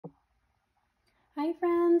Hi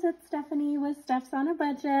friends, it's Stephanie with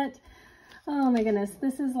Stefsonabudget. Oh my goodness,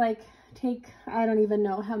 this is like I don't even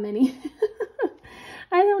know how many.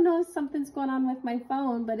 I don't know if something's going on with my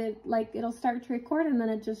phone, but it'll start to record and then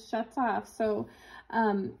it just shuts off. So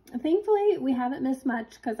thankfully we haven't missed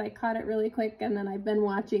much because I caught it really quick and then I've been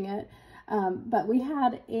watching it. But we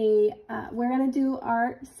had we're gonna do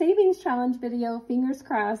our savings challenge video. Fingers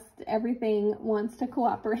crossed everything wants to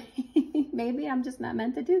cooperate. Maybe I'm just not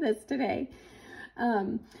meant to do this today.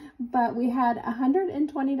 But we had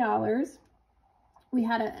 $120. We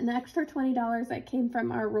had an extra $20 that came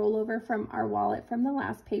from our rollover from our wallet from the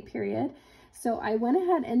last pay period. So I went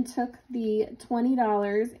ahead and took the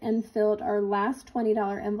 $20 and filled our last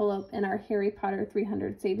 $20 envelope in our Harry Potter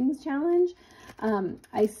 300 savings challenge.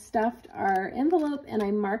 I stuffed our envelope and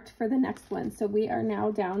I marked for the next one. So we are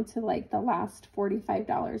now down to like the last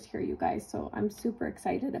 $45 here, you guys. So I'm super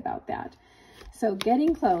excited about that. So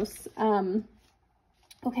getting close.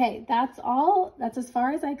 Okay, that's as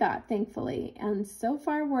far as I got, thankfully. And so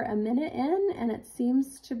far we're a minute in and it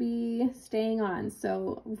seems to be staying on.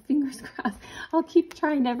 So fingers crossed. I'll keep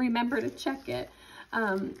trying to remember to check it.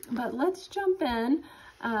 But let's jump in.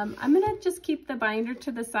 I'm gonna just keep the binder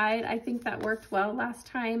to the side. I think that worked well last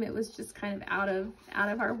time. It was just kind of out of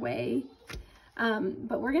our way.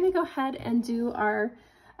 But we're gonna go ahead and do our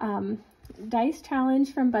dice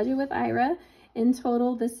challenge from Budget with Ira. In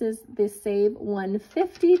total, this is the Save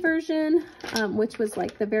 150 version, which was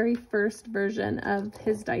like the very first version of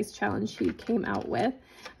his dice challenge he came out with.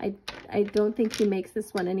 I don't think he makes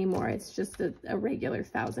this one anymore. It's just a regular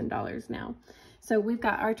 $1,000 now. So we've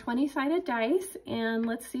got our 20-sided dice, and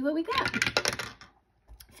let's see what we get.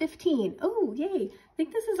 15. Oh, yay. I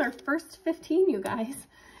think this is our first 15, you guys.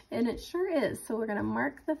 And it sure is. So we're going to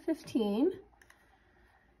mark the 15.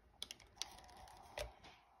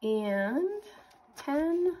 And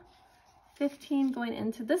 10, 15 going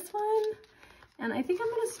into this one. And I think I'm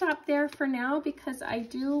going to stop there for now because I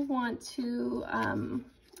do want to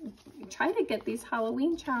try to get these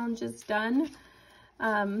Halloween challenges done,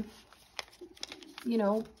 you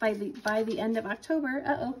know, by the end of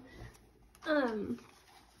October.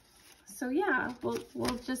 So yeah,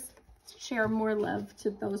 we'll just share more love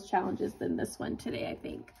to those challenges than this one today, I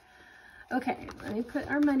think. Okay, let me put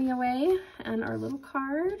our money away and our little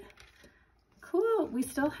card. Cool, we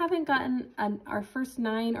still haven't gotten our first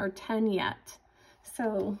 9 or 10 yet.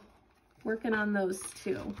 So working on those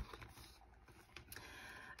too.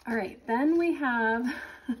 All right, then we have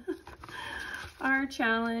our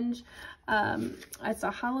challenge. It's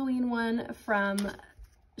a Halloween one from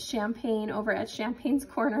Champagne over at Champagne's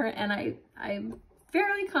Corner. And I'm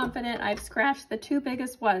fairly confident I've scratched the 2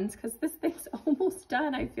 biggest ones because this thing's almost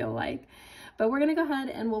done, I feel like. But we're gonna go ahead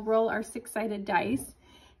and we'll roll our 6-sided dice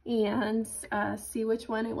and see which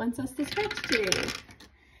one it wants us to switch to.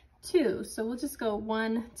 2, so we'll just go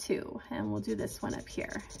 1, 2, and we'll do this one up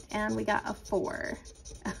here. And we got a 4.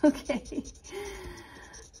 Okay.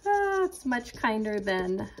 It's much kinder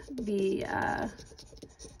than the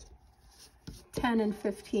 10 and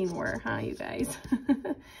 15 were, huh, you guys?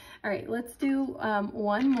 All right, let's do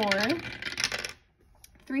one more.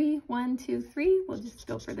 3, 1, 2, 3. We'll just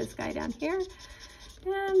go for this guy down here.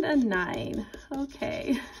 And a 9.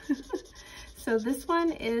 Okay. So this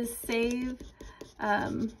one is Save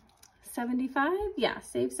 75. Yeah,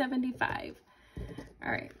 Save 75.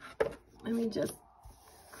 All right. Let me just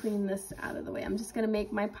clean this out of the way. I'm just going to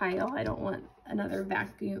make my pile. I don't want another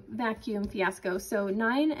vacuum fiasco. So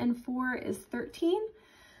 9 and 4 is 13.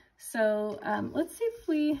 So let's see if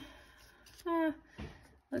we,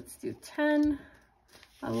 let's do 10,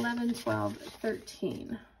 11, 12,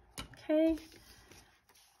 13. Okay.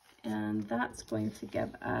 And that's going to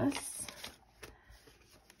give us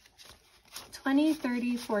 20,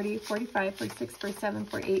 30, 40, 45, 46, 47,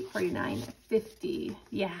 48, 49, 50.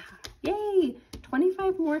 Yeah, yay!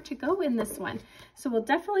 25 more to go in this one. So we'll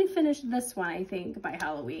definitely finish this one, I think, by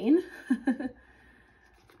Halloween.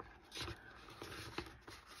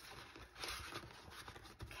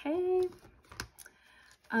 Okay.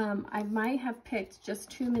 I might have picked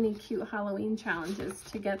just too many cute Halloween challenges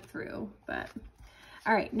to get through, but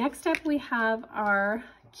all right, next up we have our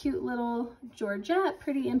cute little Georgette,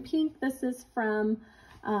 Pretty in Pink. This is from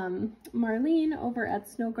Marlene over at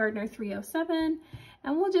Snow Gardener 307,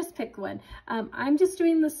 and we'll just pick one. I'm just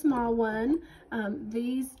doing the small one.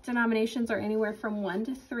 These denominations are anywhere from 1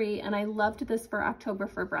 to 3, and I loved this for October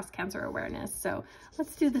for breast cancer awareness. So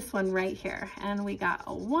let's do this one right here. And we got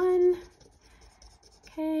a 1.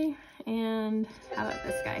 Okay, and how about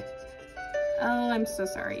this guy? Oh, I'm so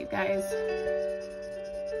sorry, you guys.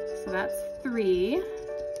 So that's 3.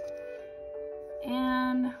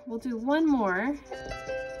 And we'll do one more.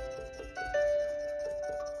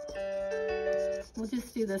 We'll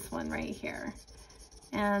just do this one right here.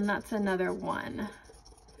 And that's another one.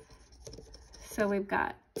 So we've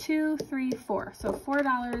got 2, 3, 4. So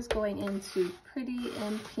 $4 going into Pretty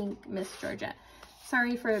in Pink Miss Georgette.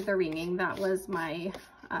 Sorry for the ringing. That was my,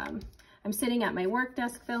 I'm sitting at my work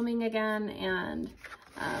desk filming again, and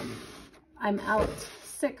I'm out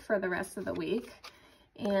sick for the rest of the week.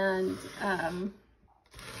 And,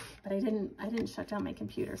 but I didn't shut down my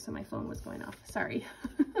computer, so my phone was going off. Sorry.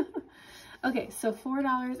 Okay, so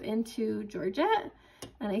 $4 into Georgette.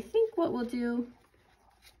 And I think what we'll do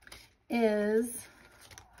is,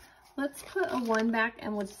 let's put a 1 back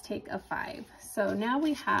and we'll just take a 5. So now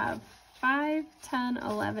we have 5, 10,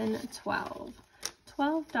 11, 12.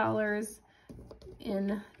 $12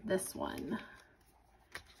 in this one.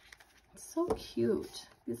 It's so cute.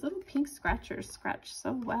 These little pink scratchers scratch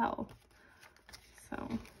so well. So,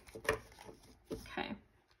 okay.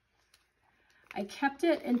 I kept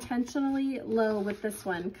it intentionally low with this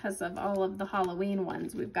one because of all of the Halloween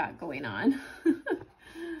ones we've got going on.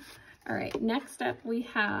 All right, next up we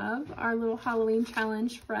have our little Halloween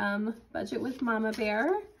challenge from Budget with Mama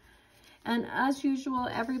Bear. And as usual,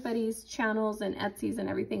 everybody's channels and Etsy's and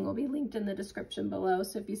everything will be linked in the description below.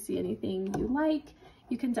 So if you see anything you like,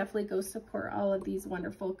 you can definitely go support all of these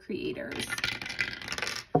wonderful creators.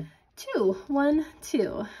 2, 1,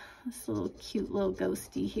 2. This little cute little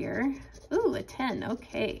ghosty here. Ooh, a 10,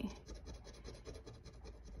 okay.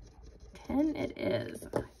 10 it is.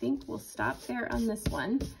 I think we'll stop there on this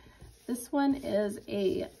one. This one is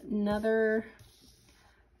another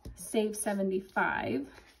Save 75.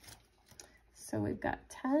 So we've got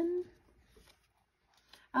 10.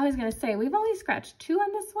 I was gonna say, we've only scratched 2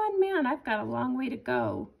 on this one. Man, I've got a long way to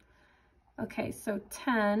go. Okay, so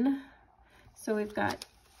 10. So we've got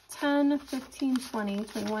 10, 15, 20,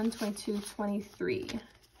 21, 22, 23.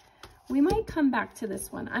 We might come back to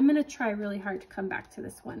this one. I'm gonna try really hard to come back to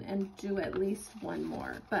this one and do at least one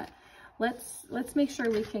more, but let's make sure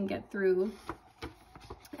we can get through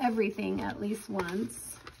everything at least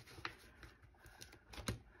once.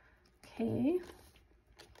 Okay.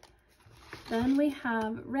 Then we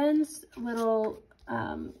have Ren's little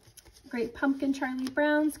Great Pumpkin Charlie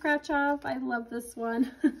Brown scratch off. I love this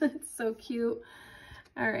one. It's so cute.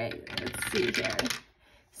 All right, let's see here.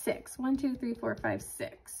 6. 1, 2, 3, 4, 5,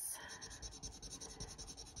 6.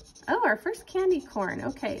 Oh, our first candy corn.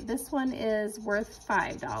 Okay, this one is worth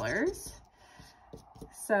 $5.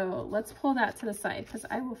 So let's pull that to the side because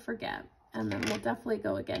I will forget. And then we'll definitely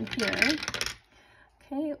go again here.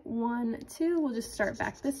 Okay, 1, 2. We'll just start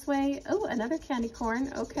back this way. Oh, another candy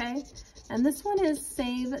corn. Okay. And this one is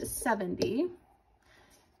Save 70.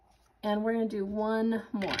 And we're going to do one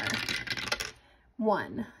more.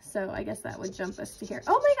 1. So I guess that would jump us to here.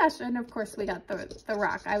 Oh my gosh. And of course we got the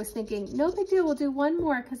rock. I was thinking, no big deal. We'll do one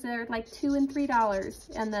more because they're like $2 and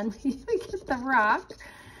 $3. And then we get the rock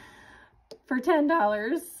for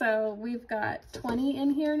 $10. So we've got 20 in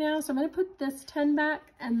here now. So I'm going to put this 10 back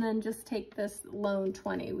and then just take this lone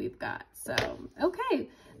 20 we've got. So, okay.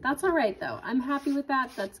 That's all right though. I'm happy with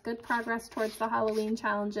that. That's good progress towards the Halloween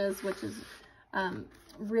challenges, which is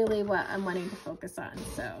really what I'm wanting to focus on.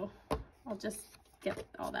 So I'll just get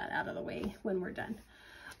all that out of the way when we're done.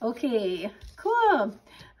 Okay, cool.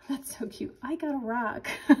 That's so cute. I got a rock.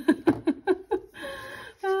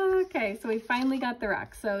 Okay, so we finally got the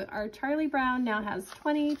rock. So our Charlie Brown now has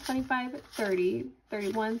 20, 25, 30,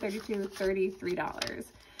 31, 32, $33.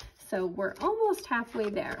 So we're almost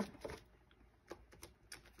halfway there.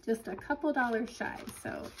 Just a couple dollars shy,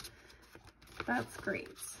 so that's great.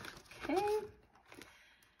 Okay.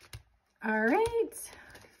 All right.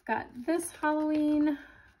 Got this Halloween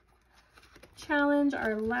challenge.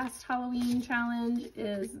 Our last Halloween challenge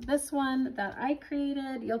is this one that I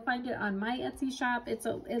created. You'll find it on my Etsy shop. It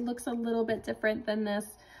looks a little bit different than this.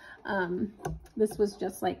 This was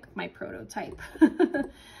just like my prototype.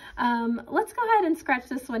 Let's go ahead and scratch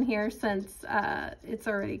this one here since it's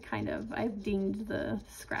already kind of, I've dinged the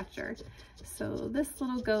scratcher. So this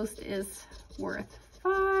little ghost is worth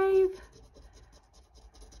 5.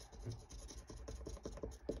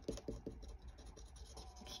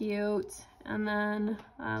 Cute. And then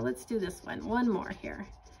let's do this one more here.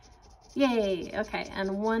 Yay. Okay, and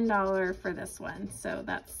 $1 for this one. So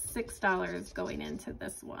that's $6 going into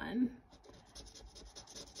this one.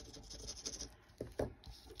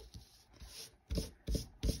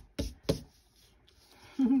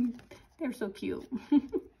 They're so cute.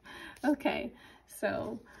 Okay,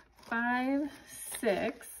 so 5,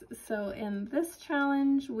 6. So in this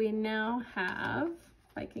challenge, we now have,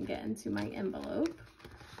 if I can get into my envelope,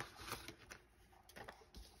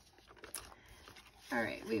 All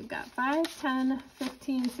right, we've got 5, 10,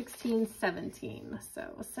 15, 16, 17. So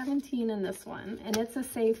 17 in this one, and it's a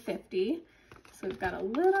save 50. So we've got a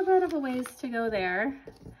little bit of a ways to go there,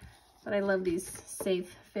 but I love these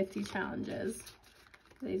save 50 challenges.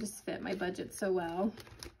 They just fit my budget so well.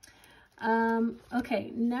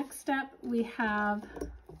 Okay, next up we have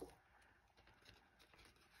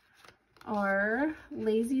our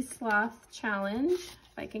Lazy Sloth challenge.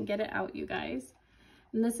 If I can get it out, you guys.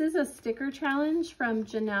 And this is a sticker challenge from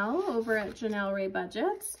Janelle over at Janelle Ray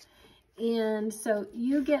Budgets. And so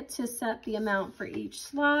you get to set the amount for each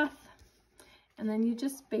sloth, and then you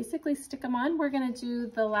just basically stick them on. We're gonna do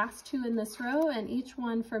the last 2 in this row, and each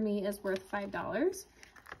one for me is worth $5.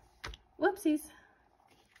 Whoopsies.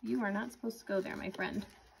 You are not supposed to go there, my friend.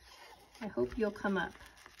 I hope you'll come up.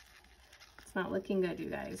 It's not looking good, you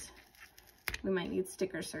guys. We might need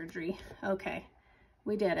sticker surgery. Okay.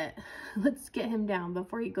 We did it. Let's get him down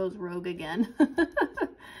before he goes rogue again.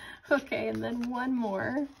 Okay, and then one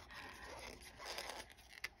more.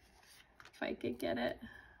 If I could get it.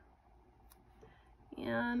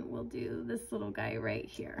 And we'll do this little guy right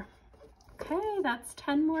here. Okay, that's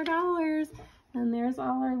 $10 more. And there's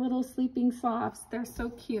all our little sleeping sloths. They're so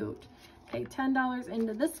cute. Okay, $10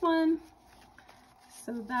 into this one.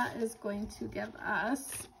 So that is going to give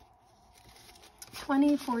us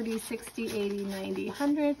 20, 40, 60, 80, 90,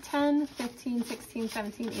 100, 10, 15, 16,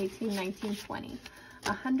 17, 18, 19, 20.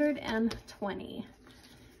 120.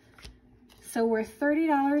 So we're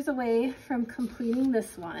 $30 away from completing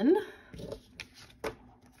this one.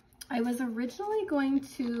 I was originally going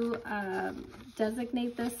to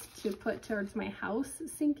designate this to put towards my house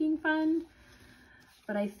sinking fund,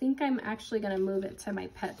 but I think I'm actually going to move it to my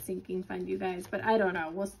pet sinking fund, you guys. But I don't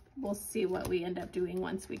know. We'll see what we end up doing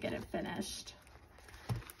once we get it finished.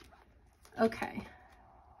 Okay,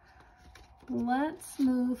 let's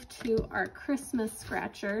move to our Christmas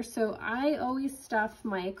scratcher. So I always stuff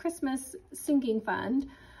my Christmas sinking fund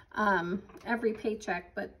every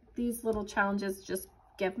paycheck, but these little challenges just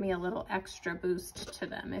give me a little extra boost to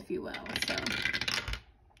them, if you will. So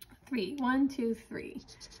 3, 1, 2, 3.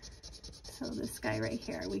 So this guy right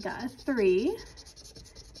here, we got a 3.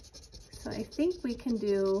 So I think we can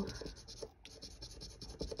do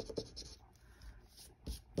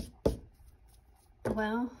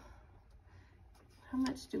well. How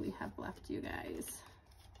much do we have left, you guys?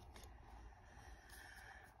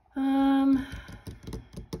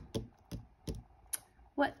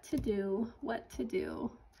 What to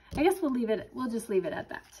do? I guess we'll just leave it at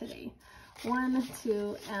that today. 1,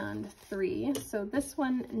 2, and 3. So this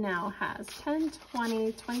one now has 10,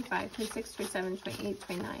 20, 25, 26, 27, 28,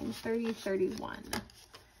 29, 30, 31.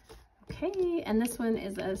 Okay, and this one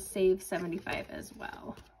is a save 75 as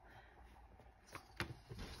well.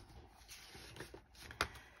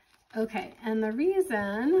 Okay, and the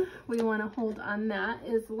reason we want to hold on that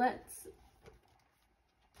is let's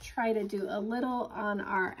try to do a little on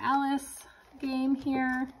our Alice game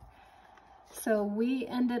here. So we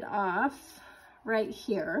ended off right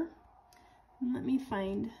here. Let me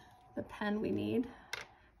find the pen we need.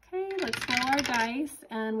 Okay, let's roll our dice,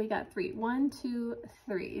 and we got 3. 1, 2,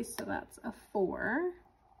 3, so that's a 4.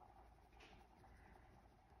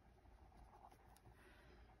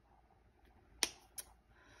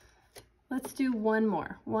 Let's do one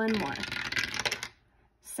more.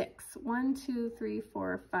 6. 1, 2, 3,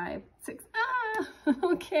 4, 5, 6. Ah,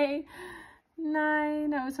 okay.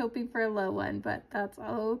 9. I was hoping for a low one, but that's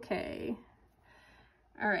okay.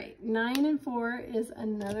 All right, 9 and 4 is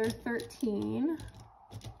another 13.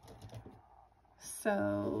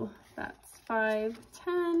 So that's 5,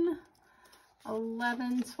 10,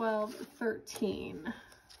 11, 12, 13.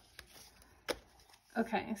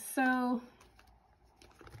 Okay, so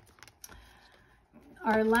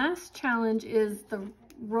our last challenge is the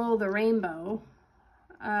roll the rainbow.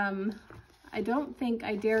 I don't think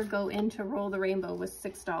I dare go into roll the rainbow with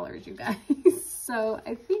 $6, you guys. So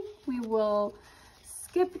I think we will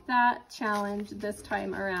skip that challenge this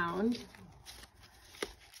time around.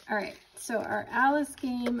 All right, so our Alice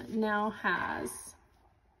game now has,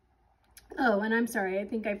 oh, and I'm sorry, I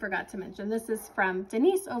think I forgot to mention, this is from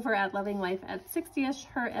Denise over at Loving Life at 60ish.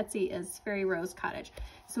 Her Etsy is Fairy Rose Cottage.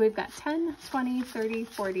 So we've got 10, 20, 30,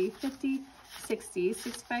 40, 50, 60,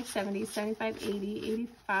 65, 70, 75, 80,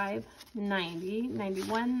 85, 90,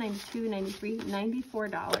 91, 92, 93,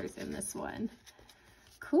 $94 in this one.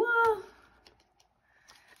 Cool.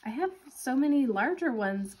 I have so many larger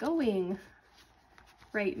ones going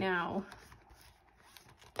right now.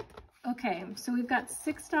 Okay, so we've got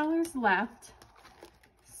 $6 left.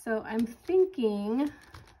 So I'm thinking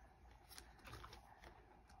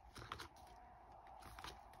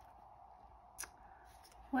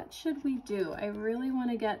what should we do? I really want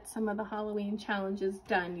to get some of the Halloween challenges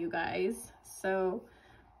done, you guys. So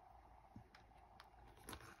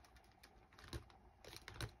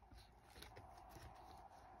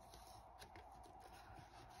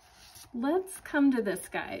let's come to this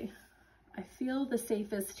guy. I feel the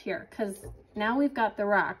safest here because now we've got the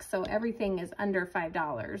rock, so everything is under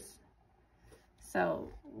 $5. So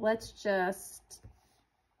let's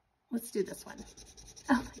do this one.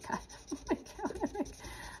 Oh my God, oh my God.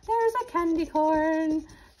 There's a candy corn.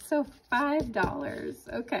 So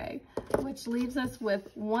 $5, okay, which leaves us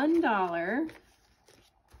with $1.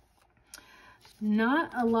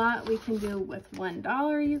 Not a lot we can do with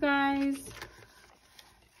 $1, you guys.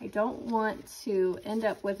 I don't want to end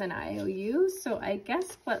up with an IOU, so I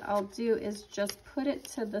guess what I'll do is just put it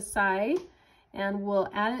to the side and we'll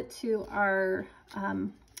add it to our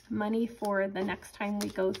money for the next time we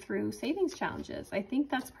go through savings challenges. I think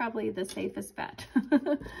that's probably the safest bet.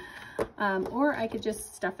 Or I could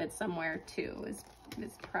just stuff it somewhere too, is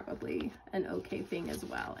probably an okay thing as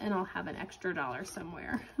well. And I'll have an extra $1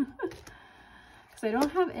 somewhere. Because I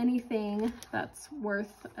don't have anything that's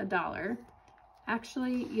worth $1.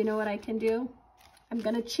 Actually, you know what I can do? I'm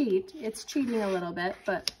gonna cheat. It's cheating a little bit,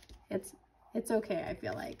 but it's okay, I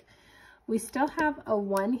feel like. We still have a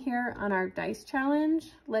 1 here on our dice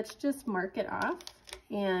challenge. Let's just mark it off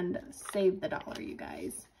and save the $1, you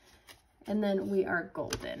guys. And then we are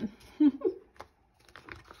golden.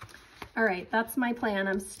 All right, that's my plan.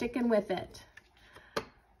 I'm sticking with it.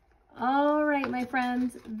 All right, my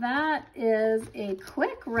friends, that is a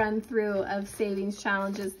quick run through of savings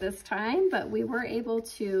challenges this time, but we were able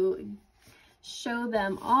to show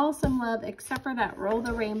them all some love except for that roll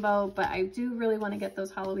the rainbow, but I do really want to get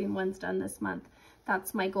those Halloween ones done this month.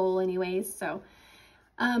 That's my goal anyways. So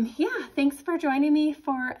yeah, thanks for joining me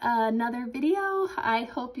for another video. I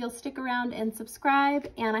hope you'll stick around and subscribe,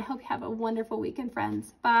 and I hope you have a wonderful weekend,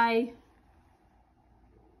 friends. Bye.